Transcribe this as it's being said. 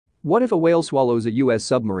What if a whale swallows a U.S.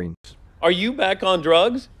 submarine? Are you back on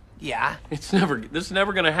drugs? Yeah. This is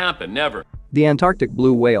never gonna happen, never. The Antarctic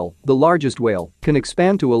Blue Whale, the largest whale, can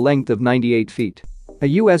expand to a length of 98 feet. A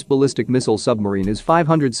U.S. ballistic missile submarine is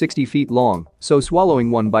 560 feet long, so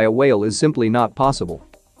swallowing one by a whale is simply not possible.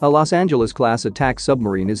 A Los Angeles-class attack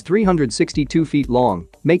submarine is 362 feet long,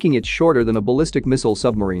 making it shorter than a ballistic missile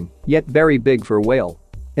submarine, yet very big for a whale.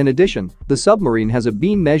 In addition, the submarine has a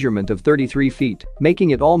beam measurement of 33 feet,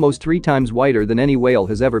 making it almost 3 times wider than any whale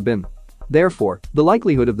has ever been. Therefore, the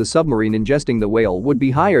likelihood of the submarine ingesting the whale would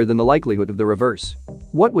be higher than the likelihood of the reverse.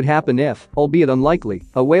 What would happen if, albeit unlikely,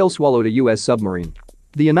 a whale swallowed a U.S. submarine?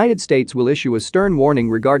 The United States will issue a stern warning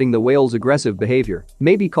regarding the whale's aggressive behavior,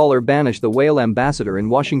 maybe call or banish the whale ambassador in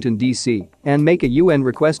Washington, D.C., and make a UN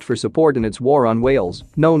request for support in its war on whales,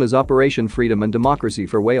 known as Operation Freedom and Democracy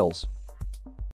for Whales.